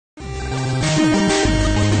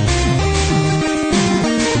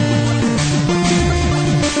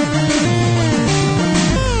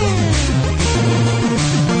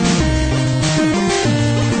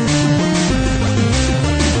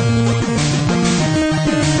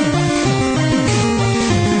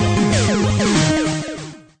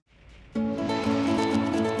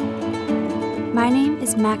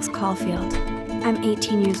Caulfield. I'm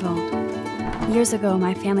 18 years old. Years ago,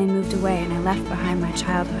 my family moved away and I left behind my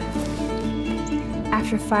childhood.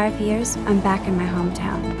 After 5 years, I'm back in my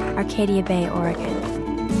hometown, Arcadia Bay, Oregon.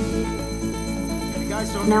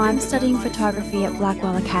 Now I'm studying photography at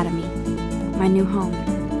Blackwell Academy, my new home.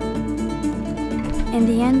 In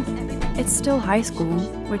the end, it's still high school,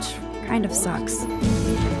 which kind of sucks.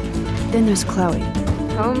 Then there's Chloe.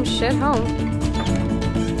 Home, shit, home.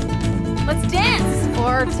 Let's dance!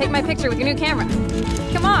 Or take my picture with your new camera.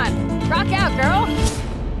 Come on, rock out, girl!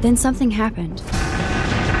 Then something happened.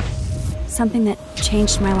 Something that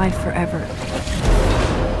changed my life forever.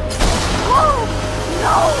 Oh,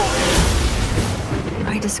 no!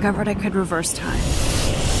 I discovered I could reverse time.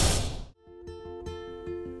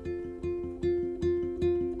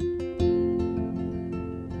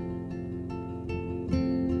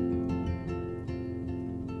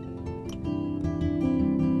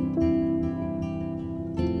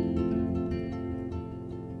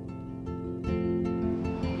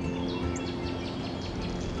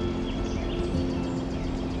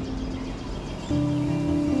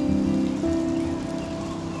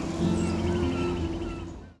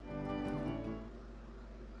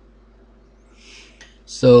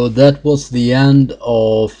 So that was the end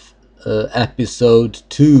of episode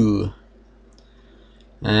 2,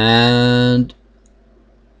 and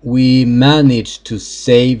we managed to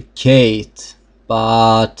save Kate,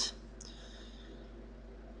 but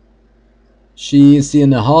she is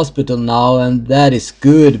in a hospital now, and that is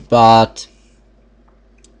good, but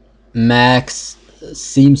Max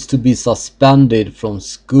seems to be suspended from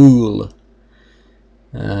school,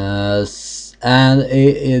 and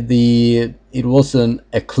it was an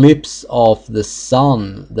eclipse of the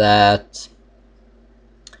sun that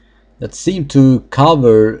seemed to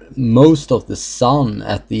cover most of the sun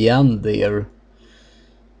at the end there.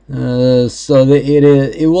 So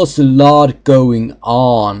it was a lot going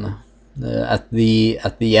on at the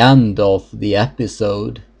end of the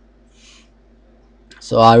episode.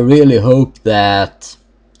 So I really hope that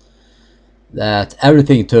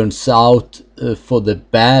everything turns out for the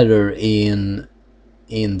better in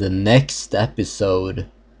the next episode.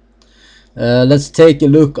 Let's take a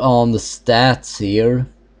look on the stats here.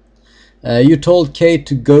 You told Kate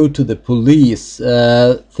to go to the police.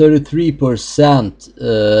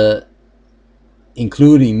 33%,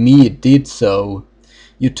 including me, did so.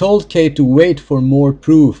 You told Kate to wait for more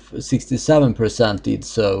proof. 67% did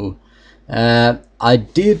so. I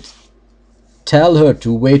did tell her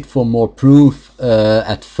to wait for more proof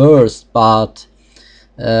at first, but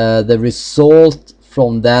the result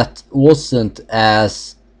from that wasn't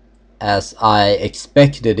as I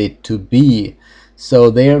expected it to be, so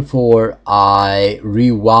therefore I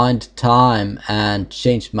rewind time and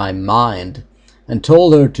changed my mind and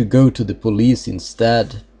told her to go to the police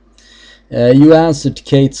instead. You answered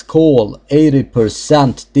Kate's call.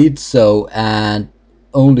 80% did so and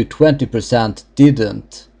only 20%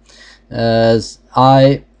 didn't.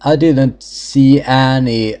 I didn't see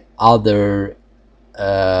any other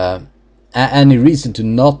any reason to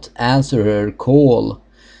not answer her call,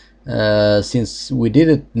 since we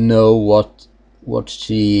didn't know what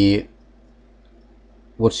she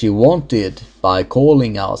wanted by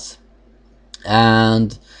calling us,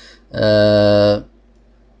 and in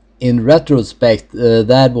retrospect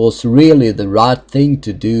that was really the right thing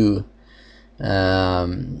to do.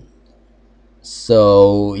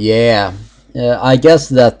 So yeah, I guess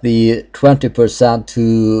that the 20%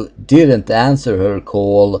 who didn't answer her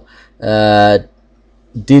call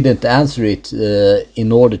didn't answer it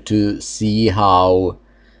in order to see how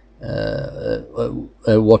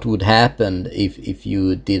what would happen if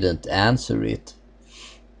you didn't answer it.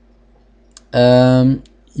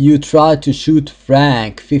 You tried to shoot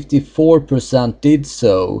Frank. 54% did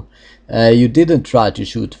so. You didn't try to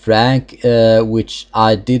shoot Frank, which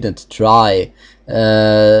I didn't try.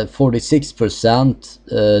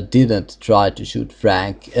 46% didn't try to shoot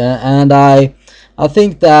Frank, and I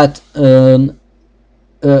think that a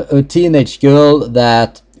teenage girl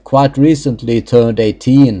that quite recently turned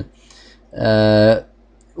 18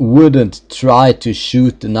 wouldn't try to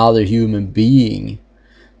shoot another human being.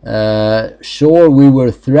 Sure, we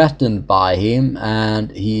were threatened by him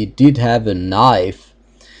and he did have a knife,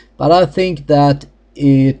 but I think that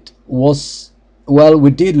it was, well,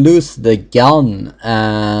 we did lose the gun,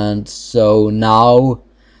 and so now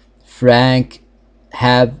Frank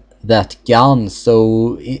have that gun,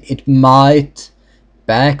 so it might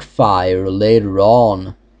backfire later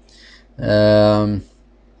on.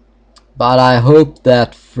 But I hope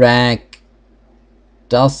that Frank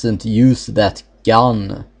doesn't use that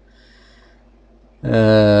gun.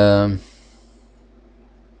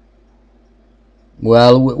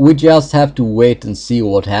 well, we just have to wait and see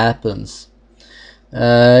what happens.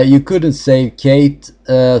 You couldn't save Kate.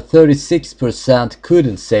 36%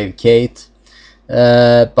 couldn't save Kate,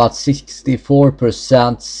 but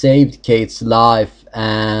 64% saved Kate's life,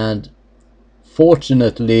 and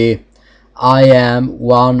fortunately I am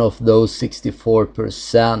one of those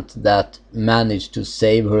 64% that managed to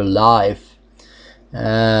save her life.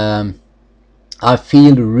 I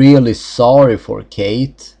feel really sorry for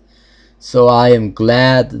Kate, so I am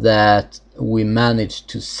glad that we managed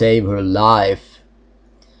to save her life,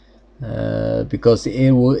 because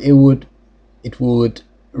it would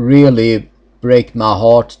really break my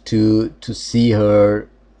heart to see her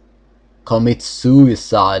commit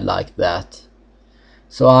suicide like that.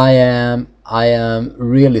 So I am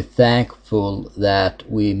really thankful that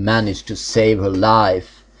we managed to save her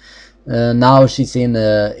life. Now she's in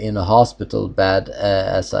a hospital bed,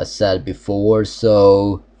 as I said before.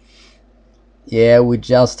 So yeah, we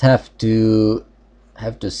just have to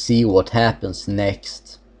see what happens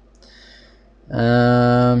next.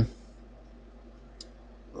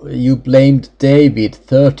 You blamed David,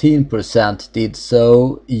 13% did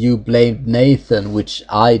so. You blamed Nathan, which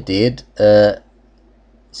I did.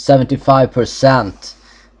 75%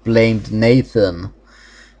 blamed Nathan,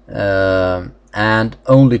 and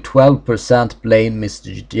only 12% blamed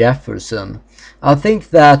Mr. Jefferson. I think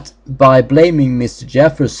that by blaming Mr.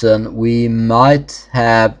 Jefferson we might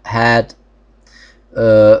have had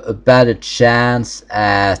a better chance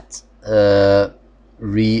at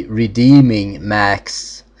redeeming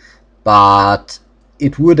Max, but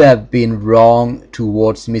it would have been wrong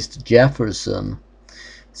towards Mr. Jefferson.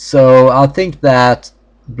 So I think that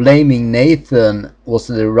blaming Nathan was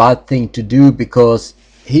the right thing to do, because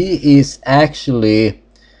he is actually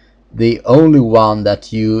the only one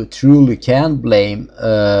that you truly can blame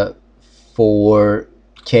for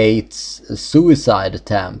Kate's suicide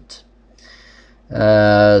attempt.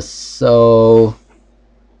 So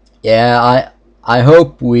yeah, I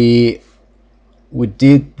hope we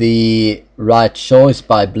did the right choice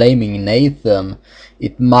by blaming Nathan.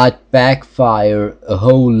 It might backfire a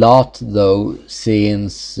whole lot though,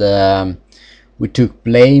 since we took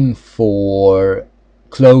blame for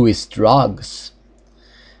Chloe's drugs,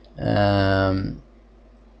 and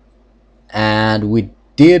we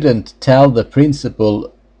didn't tell the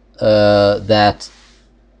principal that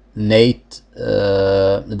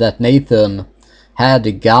Nathan had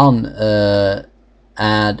a gun,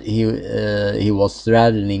 and he was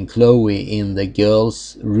threatening Chloe in the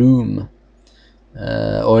girls' room,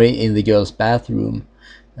 or in the girls' bathroom.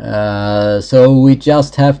 So we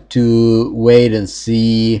just have to wait and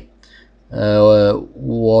see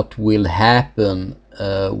what will happen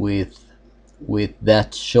with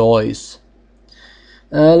that choice.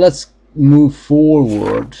 Let's move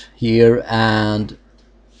forward here and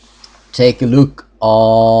take a look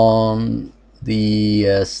on the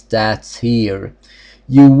stats here.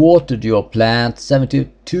 You watered your plant,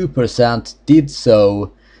 72% did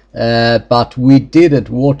so, but we didn't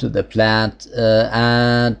water the plant,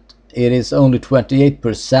 and it is only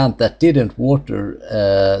 28% that didn't water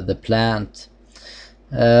the plant.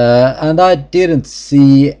 And I didn't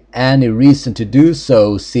see any reason to do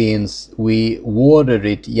so, since we watered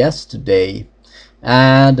it yesterday,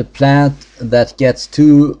 and a plant that gets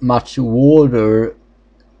too much water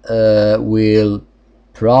will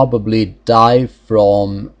probably die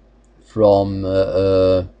from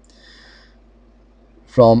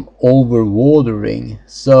overwatering.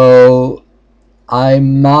 So I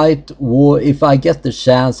might, if I get the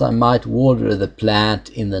chance, I might water the plant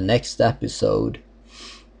in the next episode.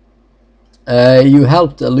 You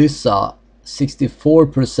helped Alyssa,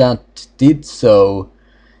 64% did so.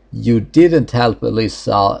 You didn't help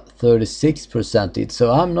Alyssa, 36% did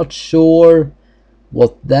so. I'm not sure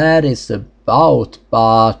what that is about,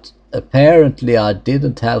 but apparently I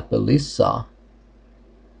didn't help Alyssa.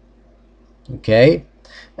 Okay.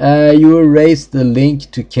 You erased the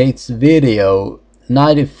link to Kate's video,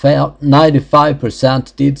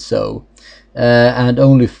 95% did so, and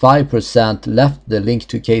only 5% left the link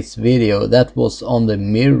to Kate's video. That was on the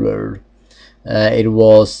Mirror. It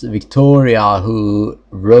was Victoria who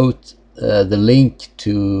wrote the link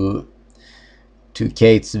to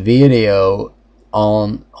Kate's video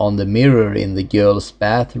on the Mirror in the girls'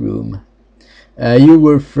 bathroom. You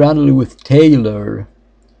were friendly with Taylor,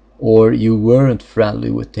 or you weren't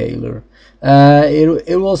friendly with Taylor.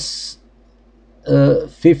 It was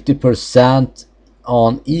 50%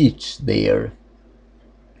 on each there.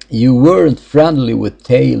 You weren't friendly with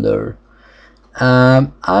Taylor.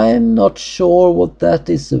 I'm not sure what that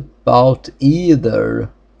is about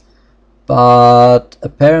either, but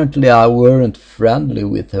apparently I weren't friendly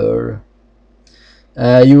with her.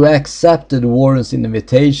 You accepted Warren's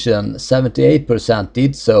invitation, 78%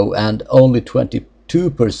 did so, and only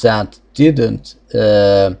 22% didn't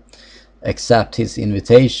accept his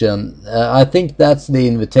invitation. I think that's the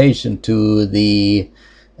invitation to the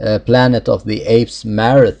Planet of the Apes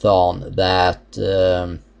marathon that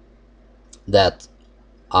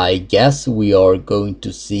I guess we are going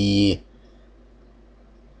to see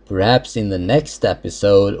perhaps in the next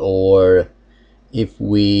episode, or if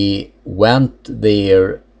we went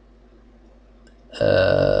there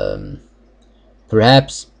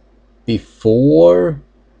perhaps before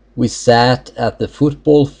we sat at the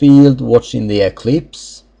football field watching the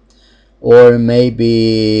eclipse, or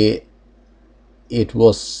maybe it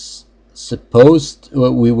was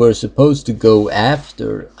we were supposed to go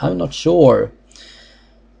after. I'm not sure.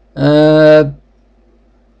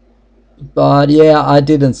 But yeah, I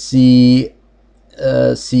didn't see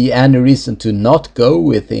any reason to not go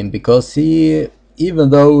with him, because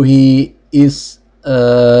even though he is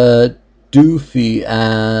doofy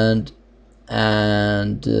and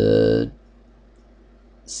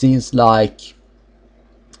seems like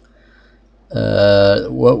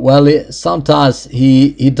sometimes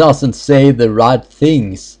he doesn't say the right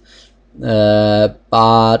things,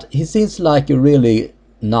 but he seems like a really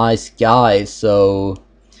nice guy, so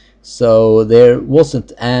there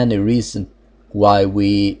wasn't any reason why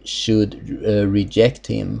we should reject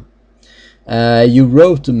him. You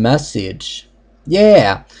wrote a message.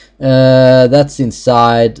 Yeah, that's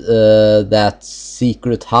inside that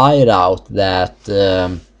secret hideout that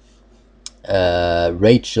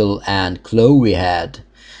Rachel and Chloe had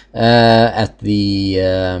at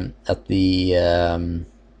the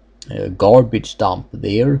garbage dump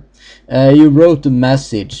there. You wrote a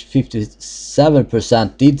message,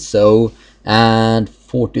 57% did so, and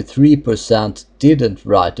 43% didn't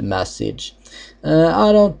write a message.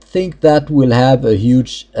 I don't think that will have a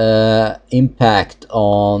huge impact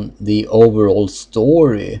on the overall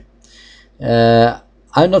story. I'm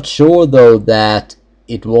not sure though that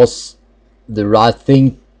it was the right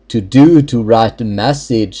thing to do to write a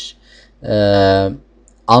message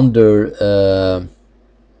under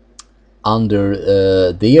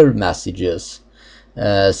their messages,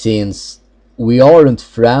 since we aren't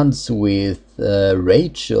friends with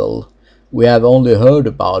Rachel. We have only heard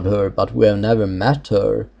about her, but we have never met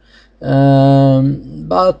her.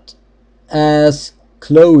 But as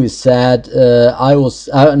Chloe said, I was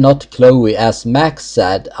not Chloe, as Max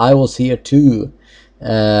said, I was here too.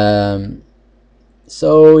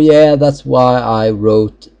 So yeah, that's why I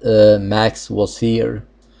wrote Max was here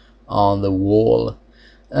on the wall.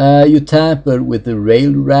 You tampered with the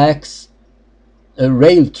rail tracks,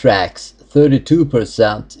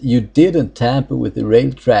 32%. You didn't tamper with the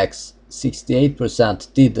rail tracks,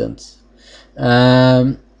 68% didn't.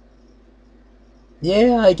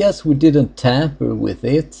 Yeah, I guess we didn't tamper with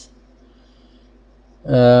it.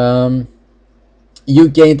 You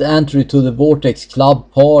gained entry to the Vortex Club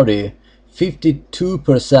party,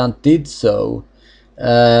 52% did so.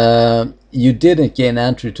 You didn't gain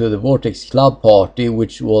entry to the Vortex Club party,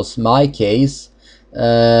 which was my case.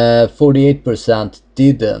 48%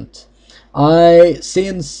 didn't.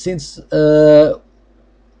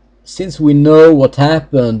 Since we know what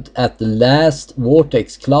happened at the last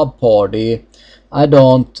Vortex Club party, I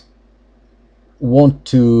don't want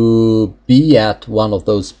to be at one of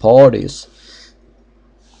those parties.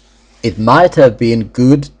 It might have been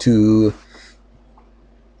good to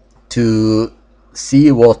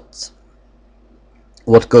see what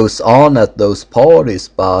goes on at those parties,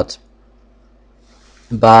 but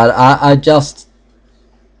I just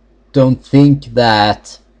don't think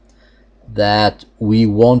that we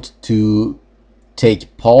want to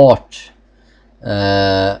take part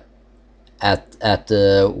at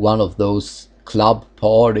one of those club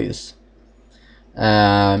parties.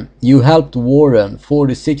 You helped Warren,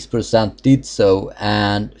 46% did so,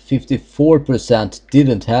 and 54%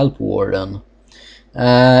 didn't help Warren.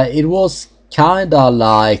 It was kinda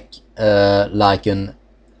like an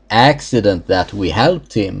accident that we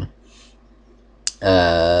helped him,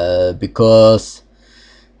 because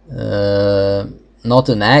not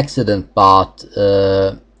an accident, but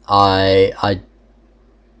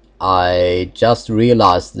I just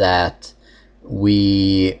realized that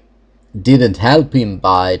we didn't help him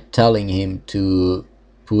by telling him to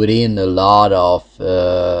put in a lot of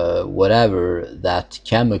whatever that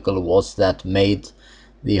chemical was that made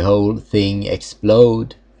the whole thing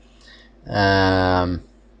explode.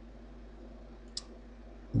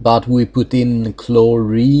 But we put in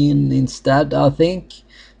chlorine instead, I think.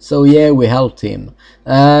 So yeah, we helped him.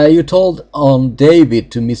 You told on David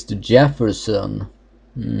to Mr. Jefferson.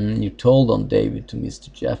 You told on David to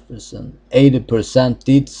Mr. Jefferson. 80%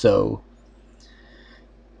 did so.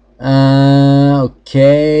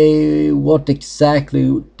 Okay, what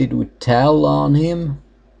exactly did we tell on him?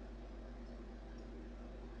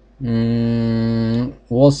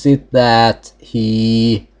 Was it that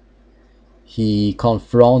he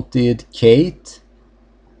confronted Kate?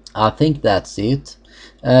 I think that's it.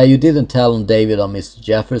 You didn't tell on David or Mr.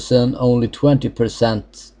 Jefferson. Only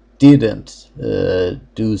 20% didn't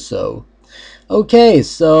do so. Okay,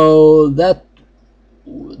 so that's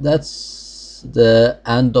the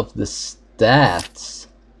end of the stats.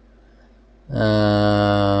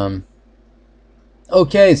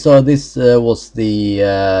 Okay, so this was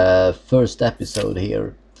the first episode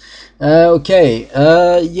here. Okay,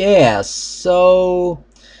 yeah, so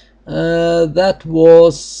that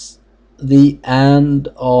was the end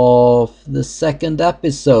of the second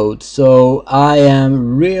episode. So I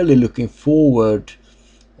am really looking forward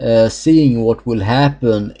seeing what will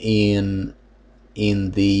happen in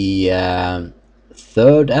the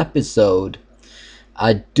third episode.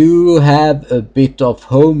 I do have a bit of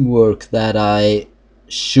homework that I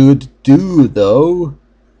should do though.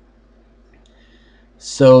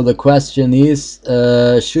 So the question is,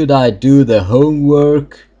 should I do the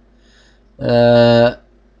homework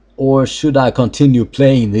or should I continue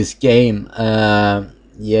playing this game?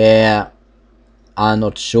 Yeah, I'm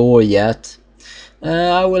not sure yet.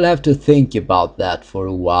 I will have to think about that for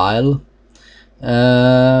a while.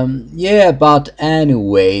 Yeah, but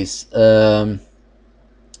anyways,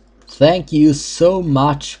 thank you so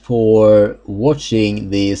much for watching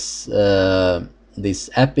this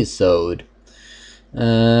episode,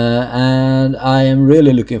 and I am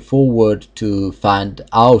really looking forward to find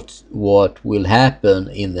out what will happen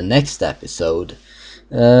in the next episode.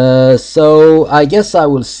 So I guess I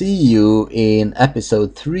will see you in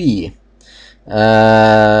episode 3.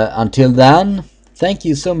 Until then, thank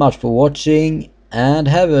you so much for watching and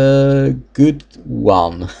have a good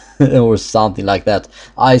one or something like that.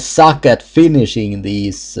 I suck at finishing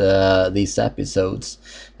these episodes,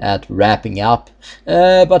 at wrapping up,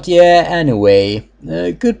 but yeah, anyway,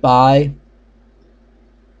 goodbye.